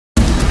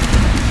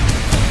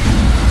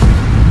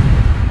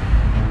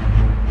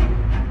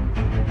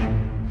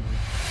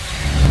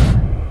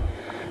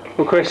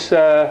Well, Chris,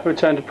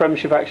 returned to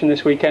Premiership action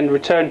this weekend,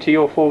 returned to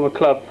your former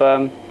club.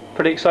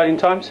 Pretty exciting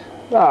times?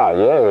 Yeah,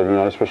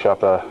 especially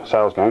after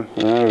Sales game.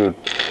 We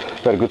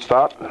had a good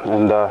start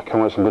and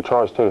come with some good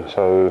tries too.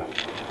 So,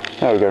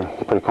 we're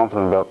going pretty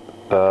confident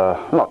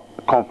about, not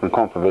confident,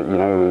 but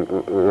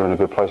we're in a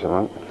good place at the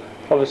moment.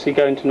 Obviously,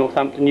 going to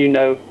Northampton,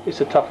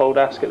 it's a tough old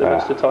ask at the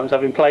best of times,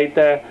 having played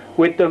there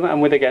with them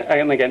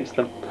and against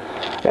them.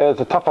 Yeah, it's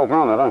a tough old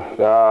ground,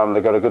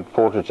 they've got a good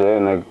fortress there,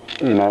 and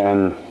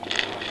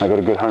they've got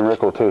a good home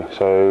record too.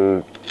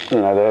 So, they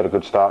had a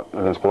good start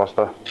against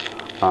Gloucester.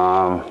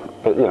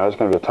 But it's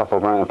going to be a tough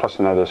old ground, and plus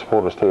their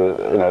supporters too.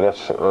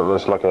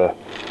 That's like a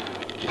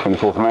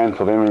 24th man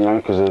for them,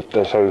 because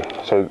they're so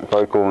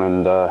vocal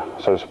and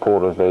so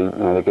supportive.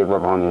 They get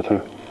right behind your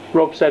team.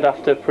 Rob said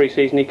after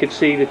pre-season he could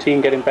see the team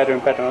getting better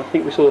and better, and I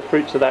think we saw the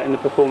fruits of that in the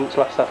performance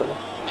last Saturday.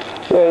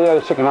 Yeah,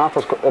 the second half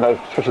was,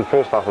 especially the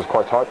first half was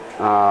quite tight.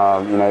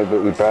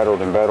 But we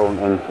battled, and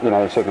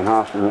the second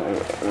half,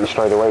 and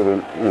straight away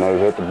we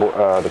hit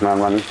the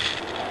ground running,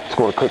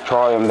 scored a quick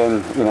try, and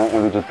then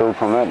and we just build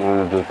from that,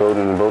 and we're just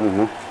building and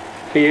building.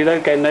 For you though,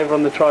 getting over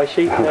on the try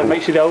sheet,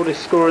 makes you the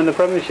oldest scorer in the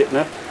Premiership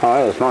now. Oh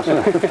yeah, it's nice,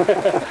 isn't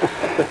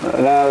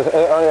it?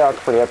 I was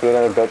pretty happy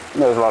with it, but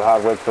there was a lot of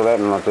hard work for that,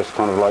 and I just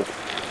kind of like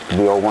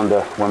the old 1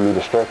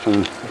 metre stretch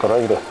and got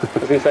over there. I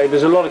was going to say,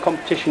 there's a lot of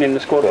competition in the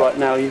squad right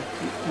now.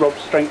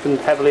 Rob's strengthened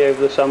heavily over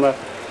the summer,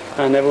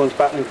 and everyone's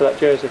battling for that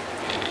jersey.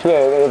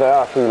 Yeah, they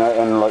are too,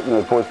 and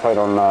the boys played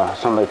on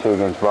Sunday too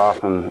against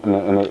Bath in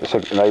the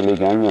second A-League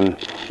game, and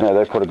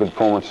they put a good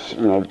performance,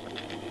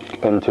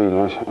 into,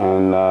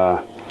 and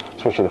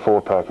especially the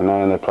forward pack, and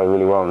they play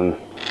really well, and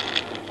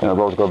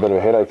Rob's got a bit of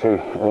a headache too,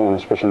 and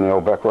especially in the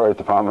old back row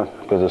department,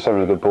 because there's so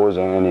many good boys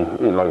there,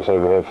 and like I say,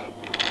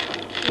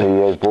 he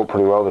has brought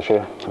pretty well this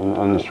year,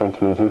 and the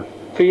strength and everything.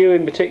 For you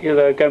in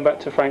particular, going back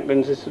to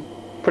Franklyn's, it's a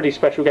pretty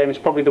special game. It's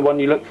probably the one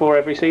you look for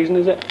every season,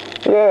 is it?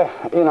 Yeah,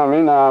 I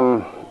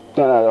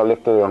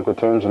left there on good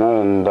terms,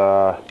 and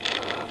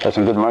had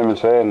some good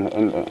moments there,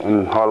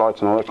 and highlights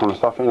and all that kind of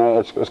stuff.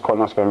 It's quite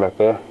nice going back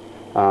there.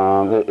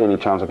 Any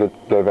chance I could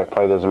go back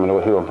play, doesn't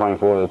matter who I'm playing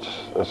for.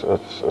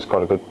 It's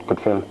quite a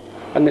good feeling.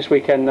 And this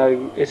weekend,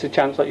 though, it's a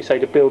chance, like you say,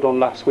 to build on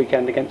last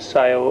weekend against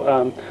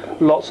Sale.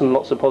 Lots and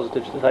lots of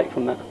positives to take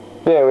from that.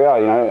 Yeah, we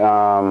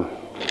are.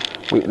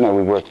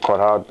 We worked quite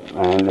hard,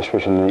 and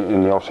especially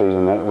in the off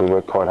season, we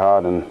worked quite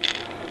hard, and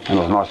it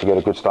was nice to get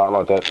a good start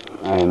like that,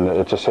 and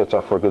it just sets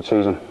up for a good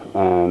season.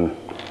 And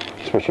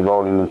especially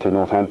rolling into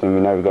Northampton, we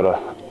know we've got a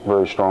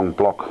very strong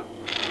block.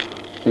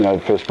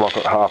 The first block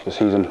at half the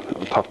season,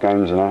 tough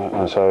games,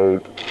 and so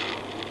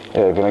if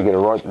we're going to get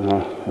it right,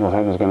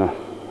 Northampton's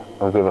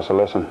will give us a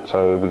lesson.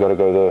 So we've got to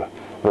go there,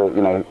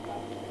 very,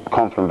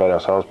 confident about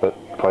ourselves, but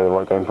play the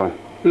right game plan.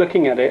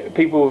 Looking at it,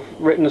 people have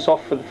written us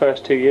off for the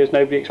first 2 years.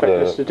 Nobody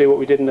expected us to do what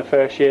we did in the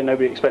first year.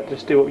 Nobody expected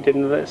us to do what we did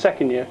in the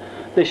second year.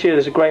 This year,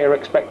 there's a greater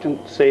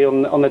expectancy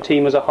on the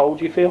team as a whole.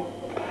 Do you feel?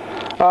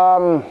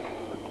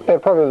 Yeah,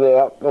 probably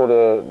all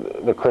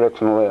the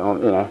critics and all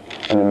that,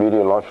 and the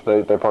media life,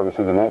 they're probably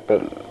thinking that.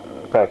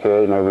 But back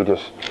here, we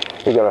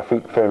got our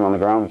feet firm on the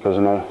ground, because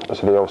that's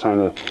the old saying: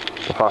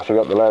 the faster you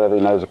got the ladder,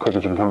 the quicker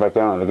you can come back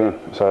down it again.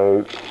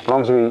 So as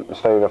long as we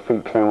stay with our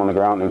feet firm on the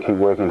ground and keep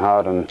working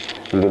hard and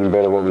getting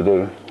better at what we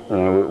do,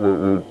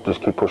 we'll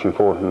just keep pushing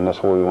forward, and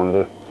that's what we want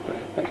to do.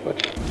 Thanks,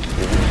 Budgen.